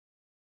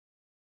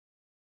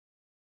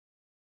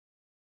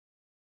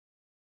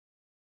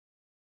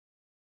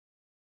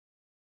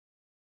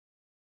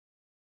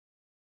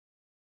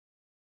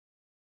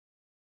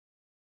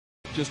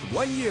just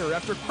 1 year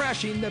after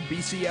crashing the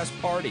BCS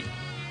party.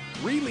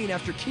 Reeling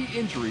after key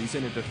injuries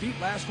in a defeat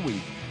last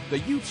week, the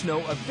Utes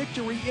know a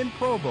victory in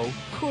Provo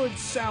could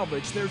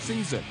salvage their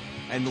season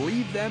and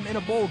leave them in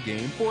a bowl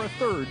game for a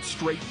third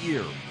straight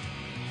year.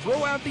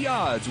 Throw out the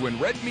odds when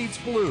red meets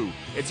blue.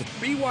 It's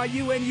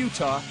BYU and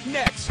Utah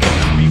next.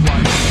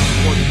 BYU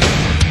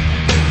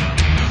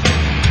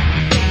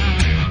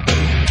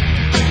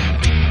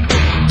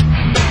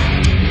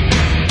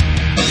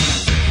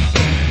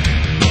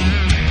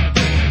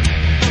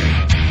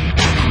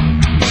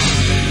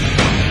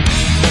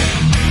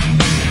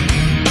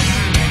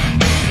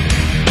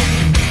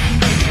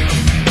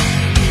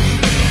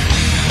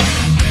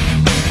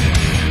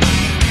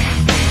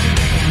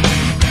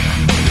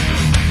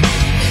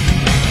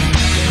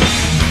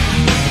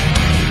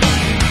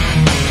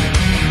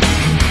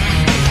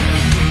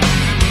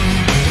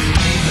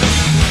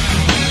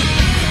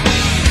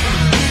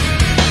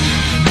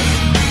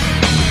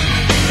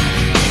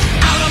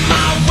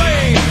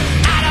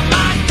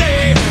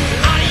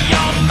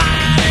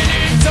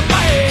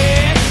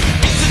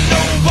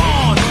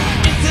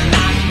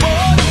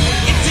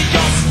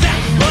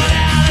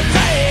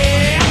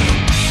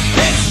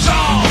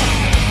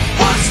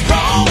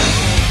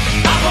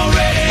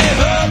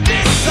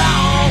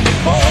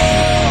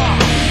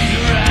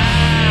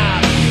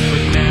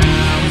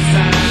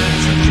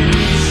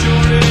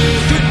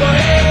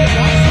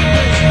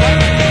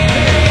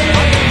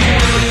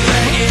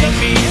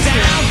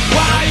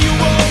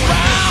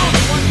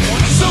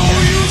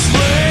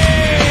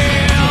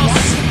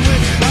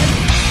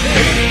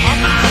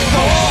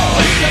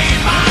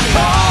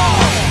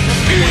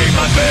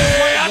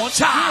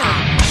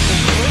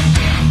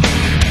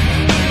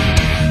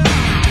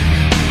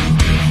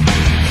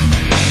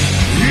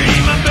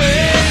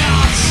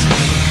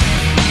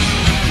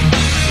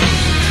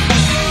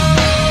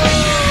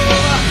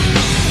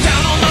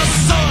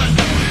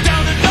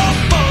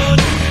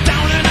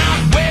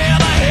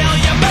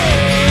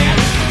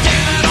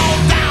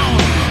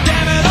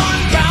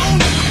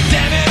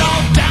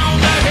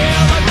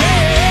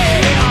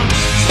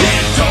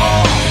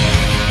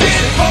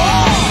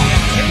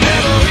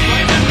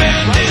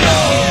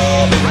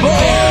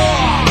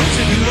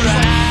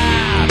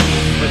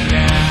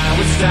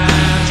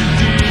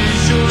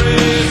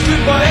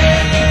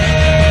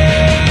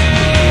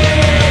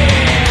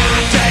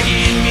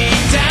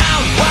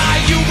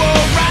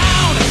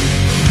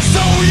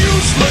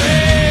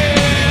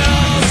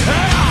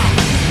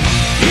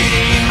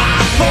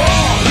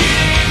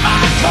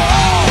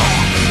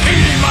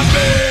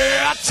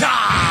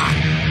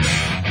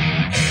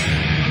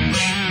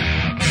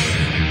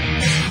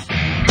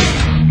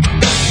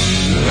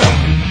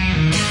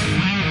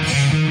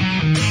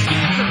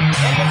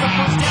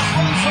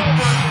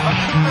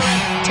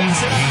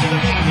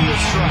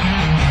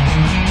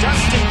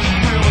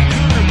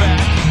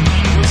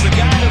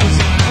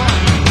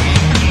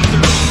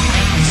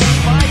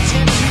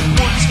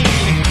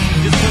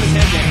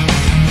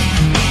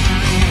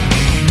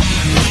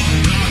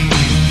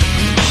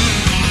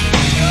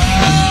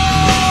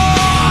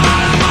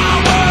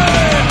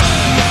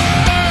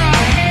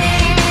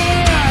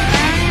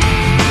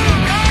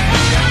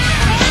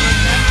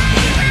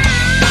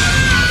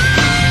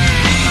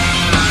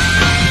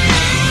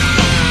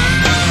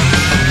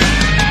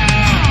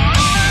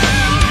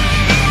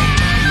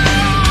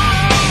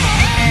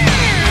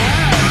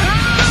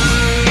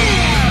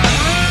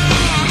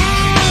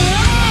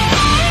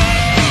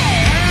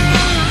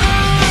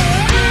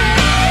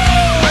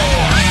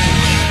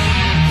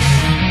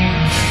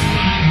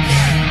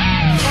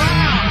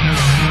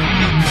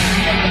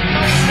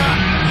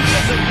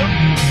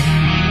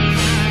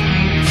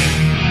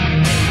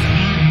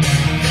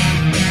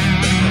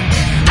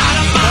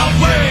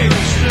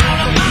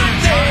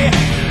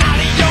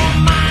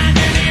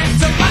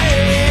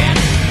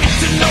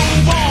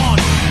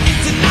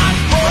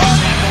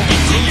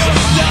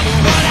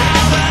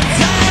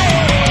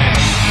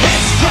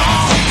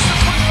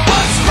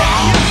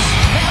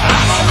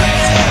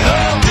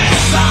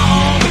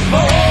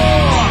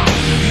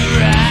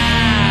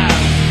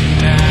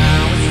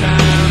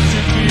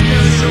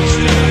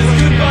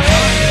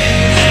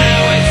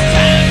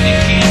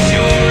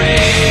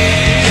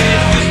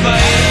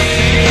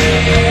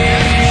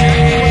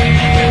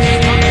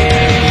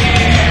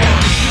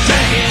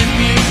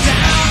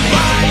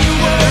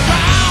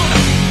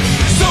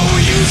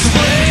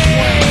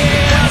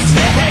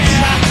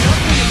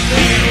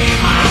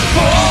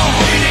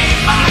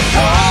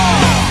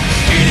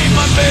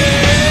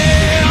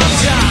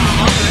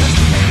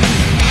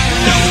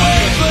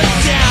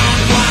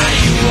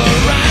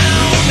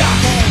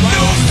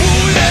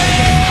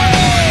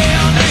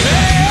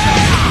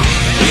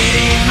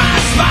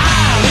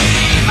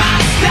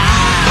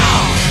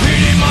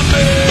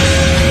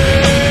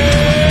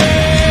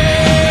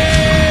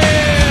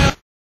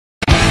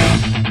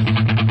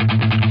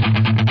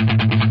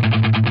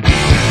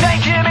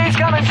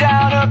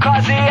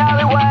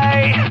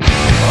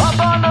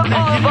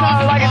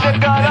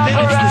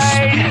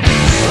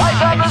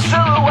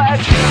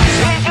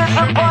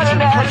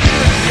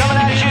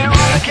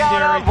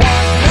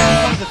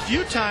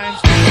few times.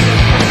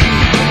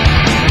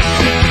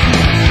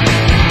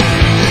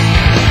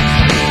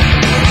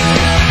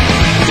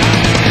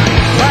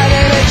 My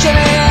name is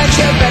Jimmy and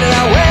you're better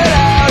than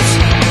weirdos.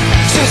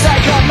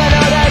 Suicide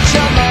commando that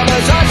your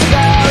mama's arts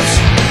about.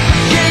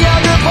 Get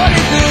younger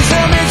body things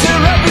for me to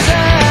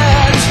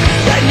represent.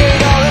 That need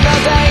all and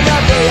nothing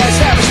of the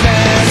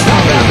establishment.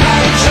 Stop the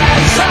pain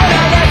trend, side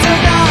of the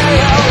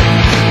denial.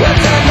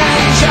 With an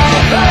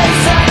angel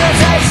face and a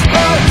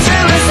textbook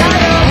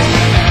suicidal.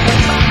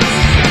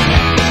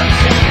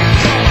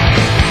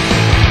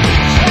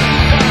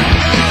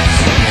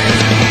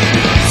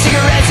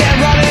 Cigarettes and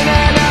running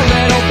and a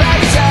little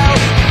bag of soap.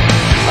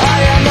 I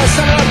am the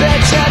son of a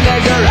bitch and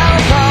nigger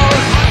alcohol.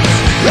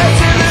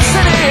 Raised in the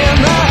city in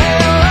the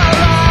hill of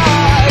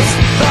rise.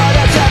 But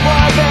a death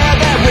warfare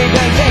that we've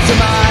been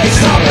victimized.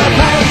 Stop the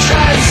pain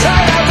trend,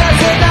 side of the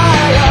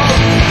denial.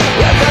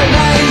 With an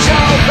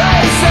angel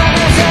face and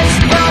a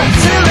textbook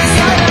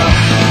suicidal.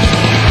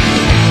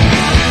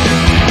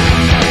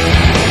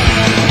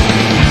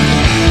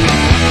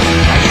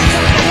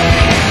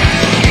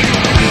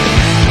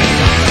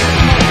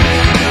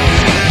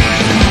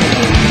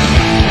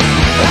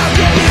 I'll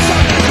give you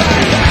something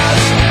like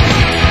this.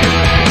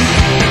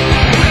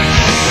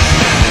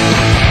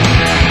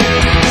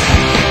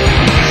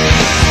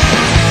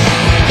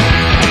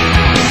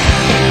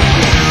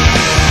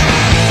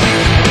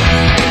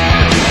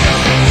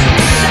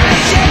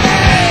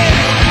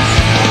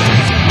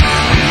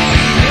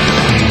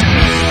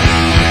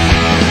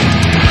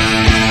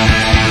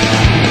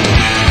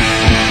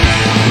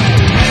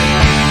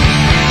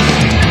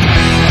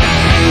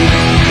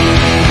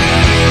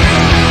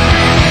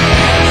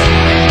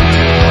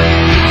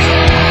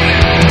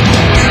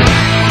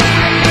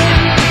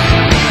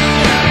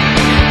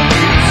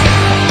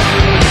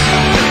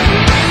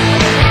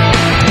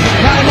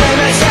 My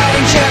name is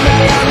Jimmy,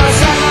 I'm the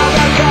son of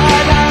a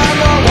gun. I'm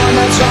the one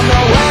that's from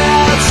the way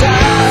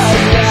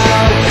outside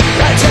now.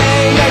 A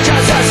teenager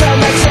just a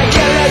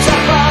Mexican, it's a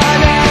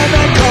fun and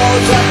the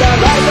cold of the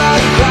life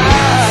of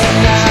crime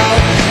now.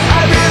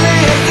 I really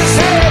hate to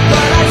say it,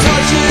 but I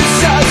told you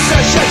so. So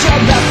shut your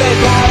mouth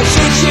before I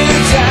shoot you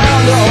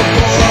down, oh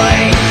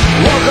boy.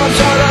 Welcome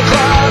to the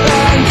club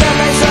and give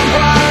me some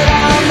pride.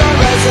 I'm the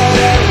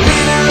resident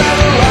leader of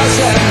the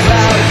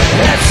Rosenfeld.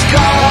 It's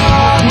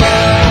comedy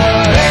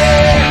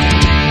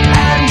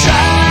and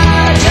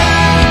tragedy.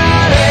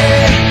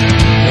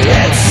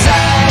 It's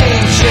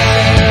Saint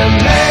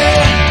Jimmy,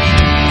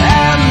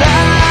 and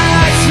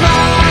that's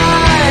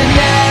my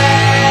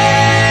name.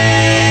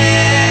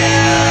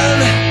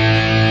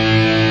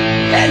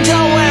 And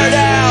don't wear it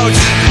out.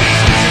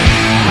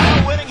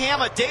 Kyle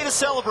Whittingham, a day to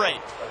celebrate.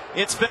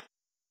 It's been